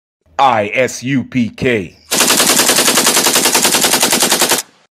I.S.U.P.K.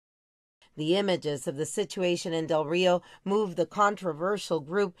 The images of the situation in Del Rio moved the controversial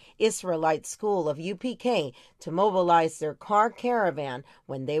group Israelite School of UPK to mobilize their car caravan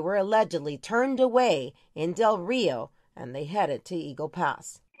when they were allegedly turned away in Del Rio and they headed to Eagle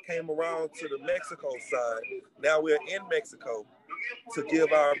Pass. Came around to the Mexico side. Now we're in Mexico to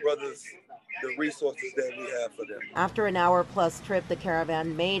give our brothers the resources that we have for them. After an hour-plus trip, the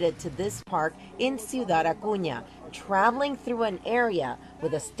caravan made it to this park in Ciudad Acuña, traveling through an area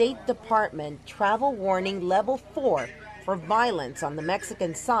with a State Department travel warning level 4 for violence on the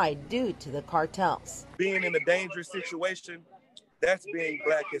Mexican side due to the cartels. Being in a dangerous situation, that's being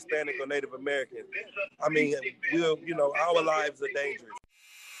Black, Hispanic, or Native American. I mean, our lives are dangerous.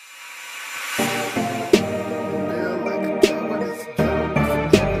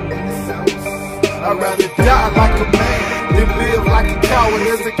 I'd rather die like a man than live like a coward.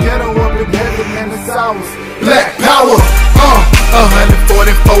 There's a ghetto up in heaven and it's ours. Black power, 144,000.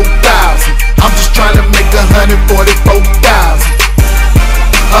 I'm just trying to make 144,000.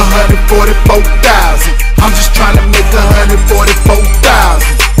 144,000. I'm just trying to make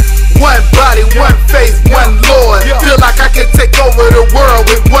 144,000. One body, one faith, one Lord. Feel like I can take over the world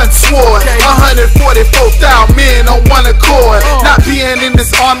with one sword. 144,000 men on one accord. Not being in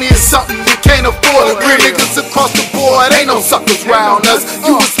this army is something we can't afford. Real niggas across the board, ain't no suckers round us.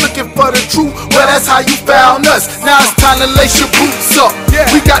 You was looking for the truth, well that's how you found us. Now it's time to lace your boots up.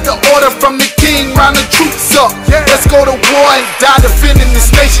 We got the order from the king, round the troops up. Let's go to war and die defending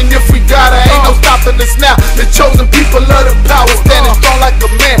this nation if we gotta. Ain't no stopping us now. The chosen people of the power, standing strong like a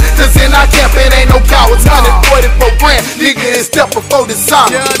man. Cause in our camp it ain't no cowards. 144 grand, nigga, it's step before the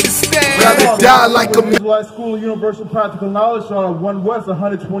sign. Rather die like a man. Israelite School of Universal Practical Knowledge on 1 West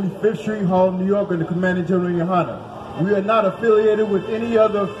 125th Street, Harlem, New York, and the Commanding General Yahanna. We are not affiliated with any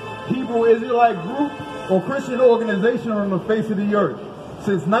other Hebrew Israelite group or Christian organization on the face of the earth.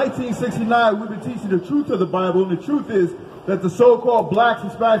 Since 1969, we've been teaching the truth of the Bible, and the truth is that the so-called Blacks,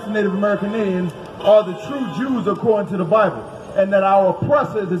 Hispanics, and Native American Indians are the true Jews according to the Bible, and that our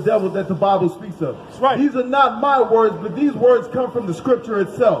oppressor is the devil that the Bible speaks of. Right. These are not my words, but these words come from the scripture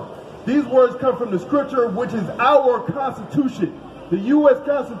itself. These words come from the scripture, which is our Constitution. The U.S.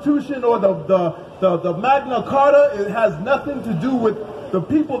 Constitution or the Magna Carta, it has nothing to do with the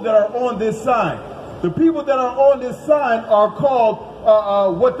people that are on this sign. The people that are on this sign are called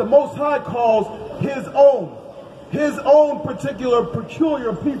what the Most High calls His own particular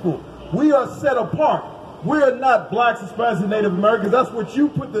peculiar people. We are set apart. We are not Blacks, Hispanics, and Native Americans. That's what you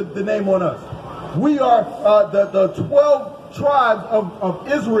put the name on us. We are the 12 tribes of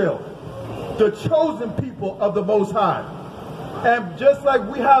Israel, the chosen people of the Most High. And just like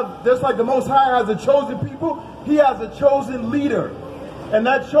the Most High has a chosen people, He has a chosen leader. And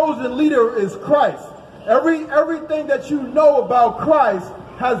that chosen leader is Christ. Everything that you know about Christ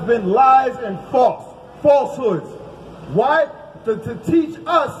has been lies and falsehoods. Why? To teach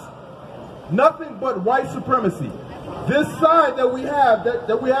us nothing but white supremacy. This sign that we have,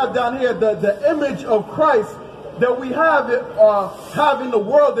 that we have down here, the image of Christ that we have in the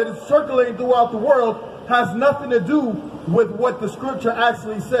world, that is circulating throughout the world, has nothing to do with what the scripture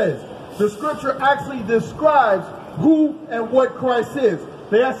actually says. The scripture actually describes who and what Christ is.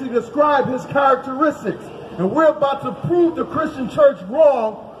 They actually describe His characteristics. And we're about to prove the Christian church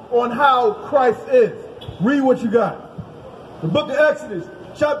wrong on how Christ is. Read what you got. The book of Exodus,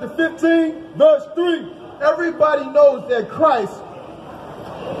 chapter 15, verse 3. Everybody knows that Christ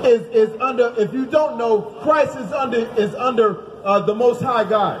is under, if you don't know, Christ is under the Most High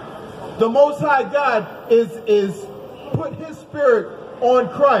God. The Most High God is put His spirit on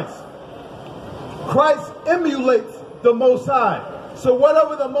Christ. Christ emulates the Most High. So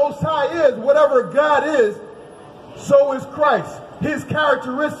whatever the Most High is, whatever God is, so is Christ, His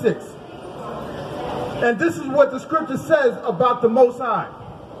characteristics. And this is what the scripture says about the Most High.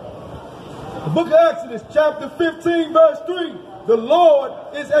 The book of Exodus, chapter 15, verse 3. The Lord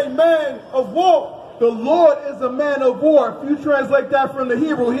is a man of war. The Lord is a man of war. If you translate that from the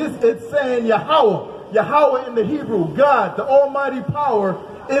Hebrew, it's saying Yahweh. Yahweh in the Hebrew, God, the almighty power,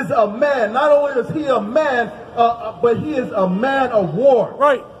 is a man. Not only is He a man, but He is a man of war.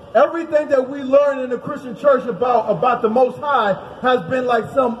 Right. Everything that we learn in the Christian church about the Most High has been like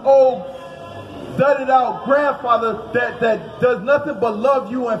some old, dudded out grandfather that does nothing but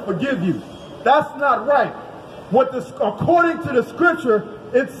love you and forgive you. That's not right. According to the scripture,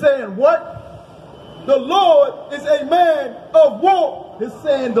 it's saying what? The Lord is a man of war. It's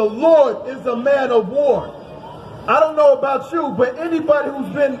saying the Lord is a man of war. I don't know about you, but anybody who's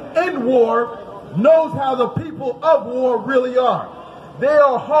been in war knows how the people of war really are. They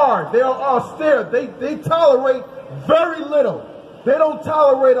are hard. They are austere. They tolerate very little. They don't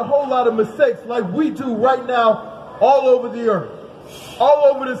tolerate a whole lot of mistakes like we do right now all over the earth, all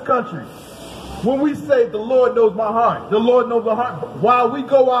over this country. When we say the Lord knows my heart, the Lord knows my heart, while we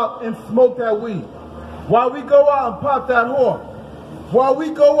go out and smoke that weed, while we go out and pop that horn, while we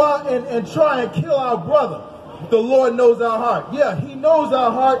go out and try and kill our brother, the Lord knows our heart. Yeah, he knows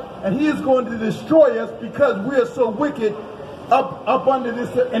our heart, and he is going to destroy us because we are so wicked up under this,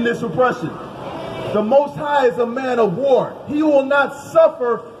 in this oppression. The Most High is a man of war. He will not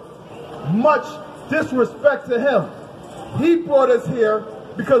suffer much disrespect to him. He brought us here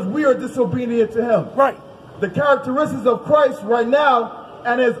because we are disobedient to him. Right. The characteristics of Christ right now,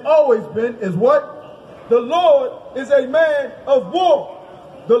 and has always been, is what? The Lord is a man of war.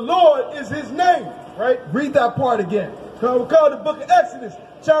 The Lord is his name. Right? Read that part again. So we call the book of Exodus,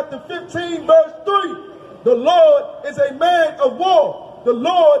 chapter 15, verse 3. The Lord is a man of war. The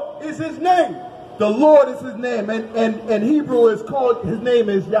Lord is his name. The Lord is his name. And Hebrew is called, his name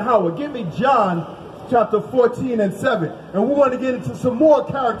is Yahweh. Give me John chapter 14 and 7. And we want to get into some more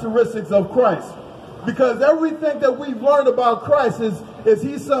characteristics of Christ. Because everything that we've learned about Christ is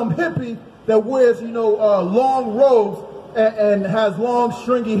he's some hippie that wears, long robes and has long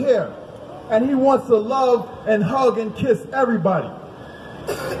stringy hair. And he wants to love and hug and kiss everybody.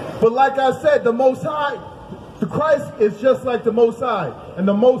 But like I said, the Most High, the Christ is just like the Most High. And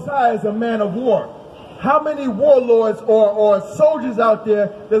the Most High is a man of war. How many warlords or soldiers out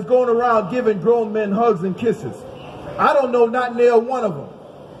there that's going around giving grown men hugs and kisses? I don't know, not near one of them.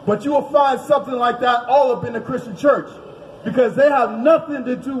 But you will find something like that all up in the Christian church. Because they have nothing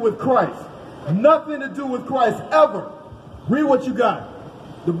to do with Christ. Nothing to do with Christ ever. Read what you got.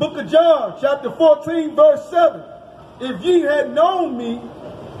 The book of John, chapter 14, verse 7. If ye had known me,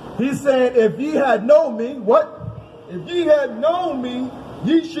 he's saying, if ye had known me, what? If ye had known me,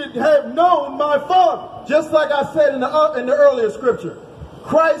 ye should have known my Father. Just like I said in the earlier scripture,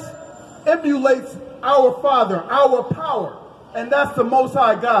 Christ emulates our Father, our power, and that's the Most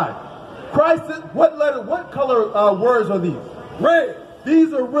High God. Christ, what color words are these? Red.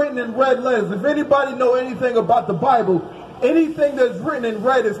 These are written in red letters. If anybody know anything about the Bible, anything that's written in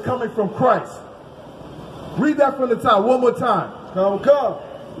red is coming from Christ. Read that from the top one more time. Come.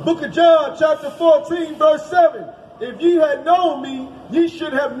 Book of John, chapter 14, verse 7. If ye had known me, ye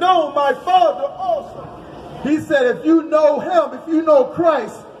should have known my Father also. He said, if you know him, if you know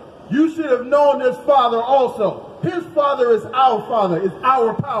Christ, you should have known his Father also. His Father is our Father, is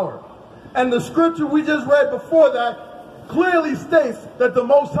our power. And the scripture we just read before that clearly states that the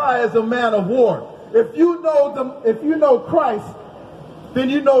Most High is a man of war. If you know Christ, then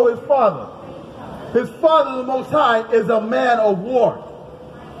you know his Father. His Father, the Most High, is a man of war.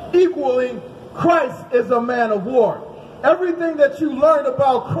 Equally, Christ is a man of war. Everything that you learn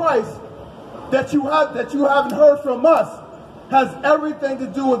about Christ that you haven't heard from us has everything to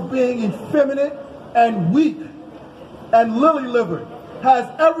do with being effeminate and weak and lily-livered. Has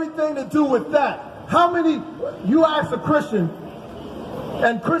everything to do with that. How many, you ask a Christian,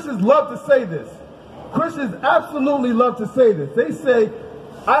 and Christians love to say this. Christians absolutely love to say this. They say,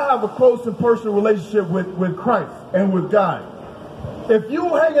 I have a close and personal relationship with Christ and with God. If you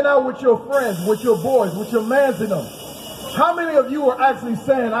hanging out with your friends, with your boys, with your mans in them, how many of you are actually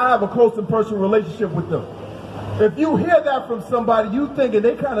saying, I have a close and personal relationship with them? If you hear that from somebody, you thinking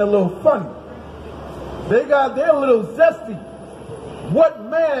they kind of a little funny. They're a little zesty. What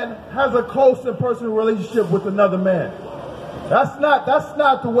man has a close and personal relationship with another man? That's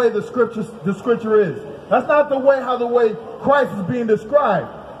not the way the scripture is. That's not the way Christ is being described.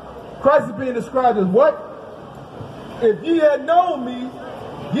 Christ is being described as what? If ye had known me,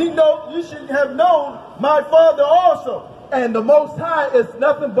 ye should have known my Father also. And the Most High is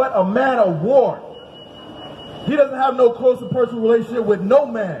nothing but a man of war. He doesn't have no close and personal relationship with no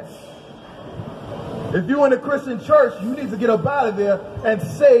man. If you're in a Christian church, you need to get up out of there and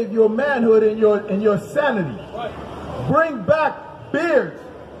save your manhood and your sanity. Bring back beards.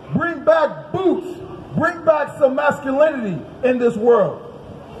 Bring back boots. Bring back some masculinity in this world.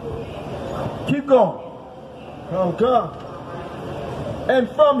 Keep going. Come. And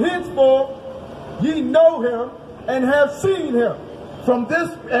from henceforth ye know him and have seen him. From this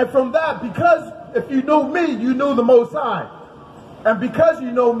and from that, because if you knew me, you knew the Most High. And because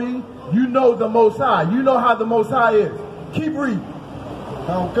you know me, you know the Most High. You know how the Most High is. Keep reading.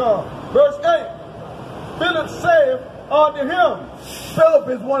 Come. Verse 8. Philip saith unto him. Philip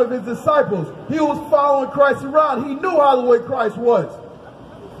is one of his disciples. He was following Christ around. He knew how the way Christ was.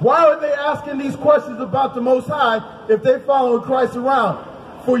 Why are they asking these questions about the Most High if they following Christ around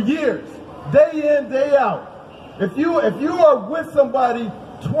for years? Day in, day out. If you are with somebody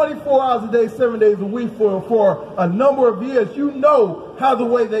 24 hours a day, 7 days a week for a number of years, you know how the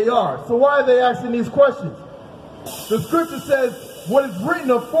way they are. So why are they asking these questions? The scripture says, what is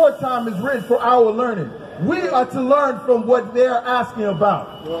written aforetime is written for our learning. We are to learn from what they're asking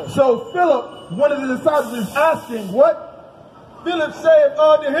about. So Philip, one of the disciples, is asking, what? Philip saith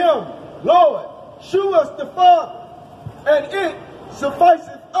unto him, Lord, shew us the Father, and it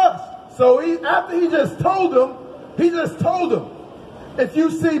sufficeth us. So after he just told him, if you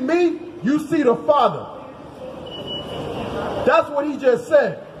see me, you see the Father. That's what he just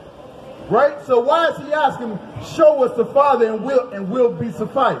said. Right? So why is he asking, show us the Father and we'll be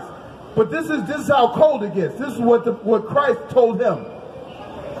sufficed? But this is how cold it gets. This is what Christ told him.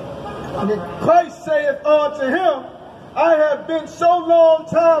 Christ saith unto him, I have been so long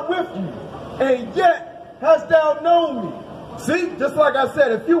time with you, and yet hast thou known me. See, just like I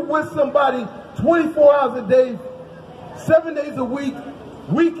said, if you're with somebody 24 hours a day, 7 days a week,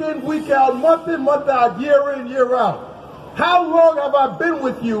 week in, week out, month in, month out, year in, year out. How long have I been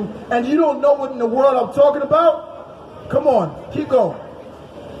with you and you don't know what in the world I'm talking about? Come on, keep going.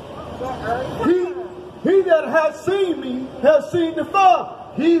 He that has seen me has seen the Father.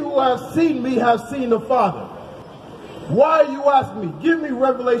 He who has seen me has seen the Father. Why are you asking me? Give me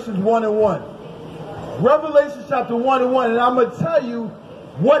Revelations 1:1. Revelation chapter 1:1, and I'm going to tell you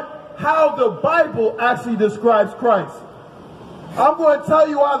how the Bible actually describes Christ. I'm going to tell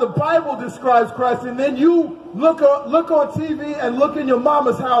you how the Bible describes Christ, and then you look on TV and look in your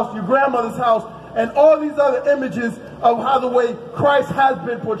mama's house, your grandmother's house, and all these other images of how the way Christ has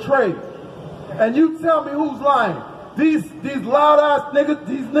been portrayed. And you tell me who's lying. These loud ass niggas,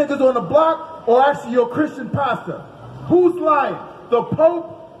 these niggas on the block, or actually your Christian pastor. Who's lying? The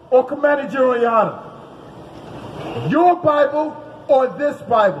Pope or Commander General Yahanna? Your Bible or this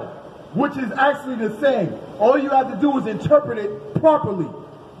Bible, which is actually the same. All you have to do is interpret it properly.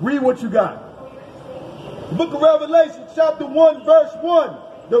 Read what you got. The book of Revelation, chapter 1, verse 1.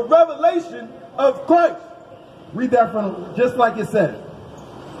 The revelation of Christ. Read that from just like it says.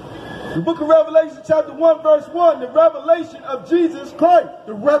 The book of Revelation, chapter 1, verse 1. The revelation of Jesus Christ.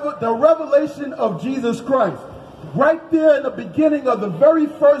 The revelation of Jesus Christ. Right there in the beginning of the very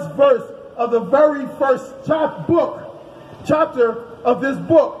first verse of the very first chapter of this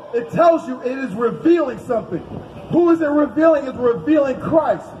book, it tells you it is revealing something. Who is it revealing? It's revealing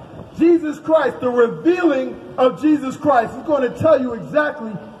Christ. Jesus Christ, the revealing of Jesus Christ. It's going to tell you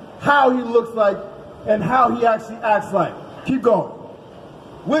exactly how he looks like and how he actually acts like. Keep going.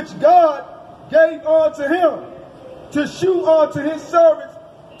 Which God gave unto him to shew unto his servants.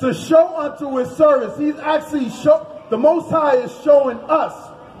 To show unto his servants. He's actually the Most High is showing us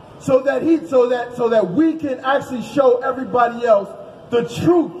so that we can actually show everybody else the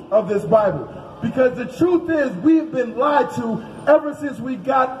truth of this Bible. Because the truth is, we've been lied to ever since we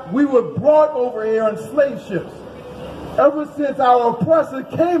were brought over here on slave ships. Ever since our oppressor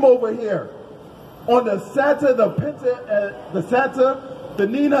came over here on the Santa, the Pinta, the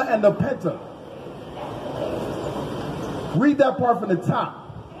Nina, and the Penta. Read that part from the top.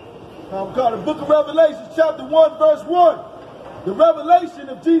 The book of Revelation, chapter 1, verse 1. The revelation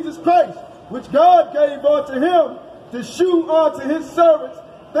of Jesus Christ, which God gave unto him to shew unto his servants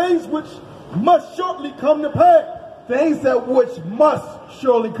things which must shortly come to pass. Things that which must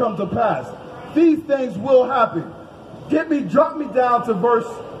surely come to pass. These things will happen. Drop me down to verse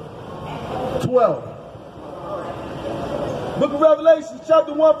 12. Book of Revelation,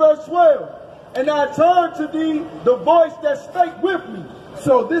 chapter 1, verse 12. And I turned to thee the voice that spake with me.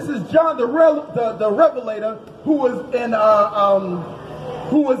 So this is John the Revelator, who was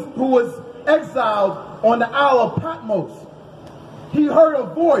exiled on the Isle of Patmos. He heard a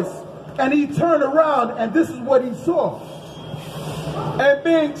voice and he turned around, and this is what he saw. And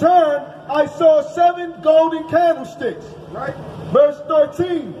being turned, I saw 7 golden candlesticks. Right. Verse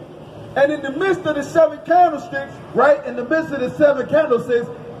 13. And in the midst of the 7 candlesticks, right, in the midst of the 7 candlesticks,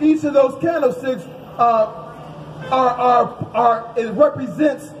 each of those candlesticks it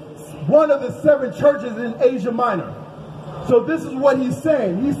represents one of the 7 churches in Asia Minor. So this is what he's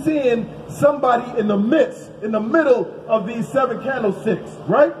saying. He's seeing somebody in the middle of these 7 candlesticks,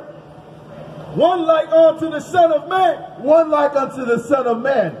 right? One like unto the Son of Man. One like unto the Son of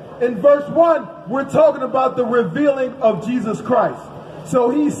Man. In verse 1, we're talking about the revealing of Jesus Christ. So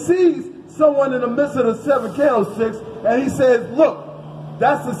he sees someone in the midst of the 7 candlesticks, and he says, look,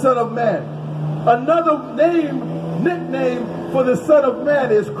 that's the Son of Man. Another nickname for the Son of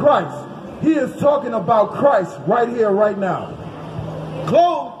Man is Christ. He is talking about Christ right here, right now.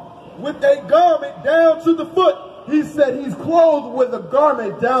 Clothed with a garment down to the foot. He said he's clothed with a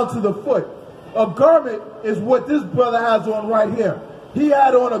garment down to the foot. A garment is what this brother has on right here. He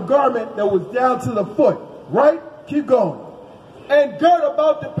had on a garment that was down to the foot, right? Keep going. And girt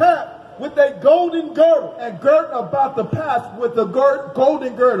about the path with a golden girdle. And girt about the path with a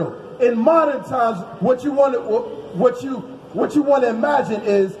golden girdle. In modern times, what you want to imagine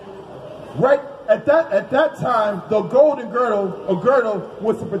is, right at that time, the golden girdle, a girdle,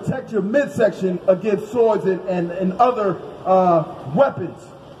 was to protect your midsection against swords and other weapons.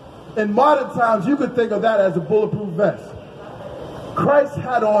 In modern times, you could think of that as a bulletproof vest. Christ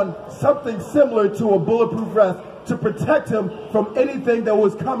had on something similar to a bulletproof vest to protect him from anything that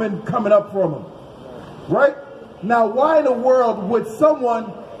was coming up from him. Right? Now, why in the world would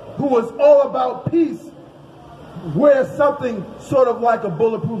someone who was all about peace wear something sort of like a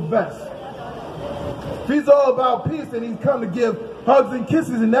bulletproof vest? If he's all about peace and he's come to give hugs and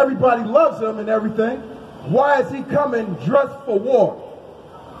kisses and everybody loves him and everything, why is he coming dressed for war?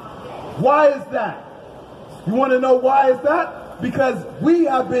 Why is that? You want to know why is that? Because we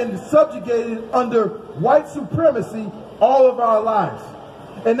have been subjugated under white supremacy all of our lives.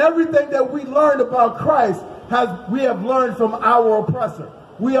 And everything that we learned about Christ, we have learned from our oppressor.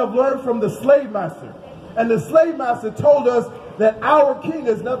 We have learned from the slave master. And the slave master told us that our king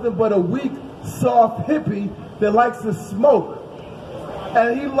is nothing but a weak, soft hippie that likes to smoke.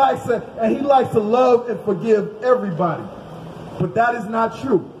 And he likes to love and forgive everybody. But that is not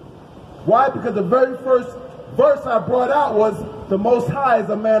true. Why? Because the very first verse I brought out was the Most High is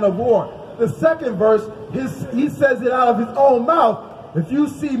a man of war. The second verse, he says it out of his own mouth. If you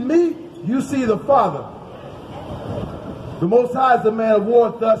see me, you see the Father. The Most High is a man of war,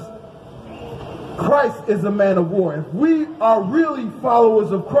 thus Christ is a man of war. If we are really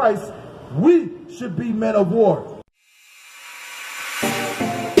followers of Christ, we should be men of war.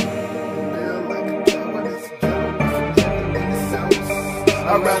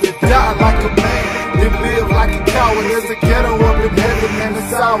 I'd rather die like a man than live like a coward. There's a ghetto up in heaven and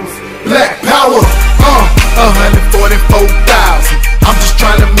it's ours. Black power, 144,000. I'm just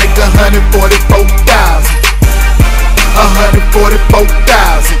trying to make 144,000. 144,000.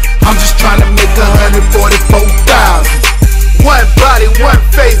 I'm just trying to make 144,000. One body, one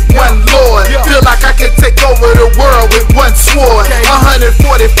faith, one Lord. Feel like I can take over the world with one sword. 144,000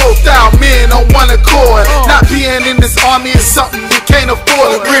 men on one accord. Not being in this army is something you can't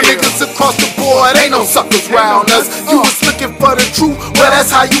afford. Real niggas across the board, ain't no suckers round us. You was looking for the truth, well that's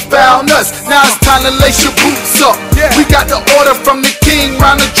how you found us. Now it's time to lace your boots up. We got the order from the king,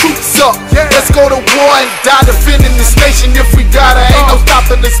 round the troops up. Let's go to war and die defending this nation if we gotta. Ain't no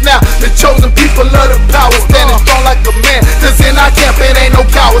stopping us now. The chosen people love the power, standing strong like a man. In our camp, it ain't no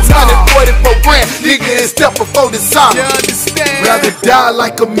cowards. 144 grand, nigga, and step before dishonor. Rather die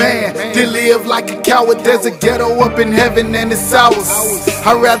like a man than live like a coward. There's a ghetto up in heaven and it's ours.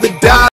 I'd rather die.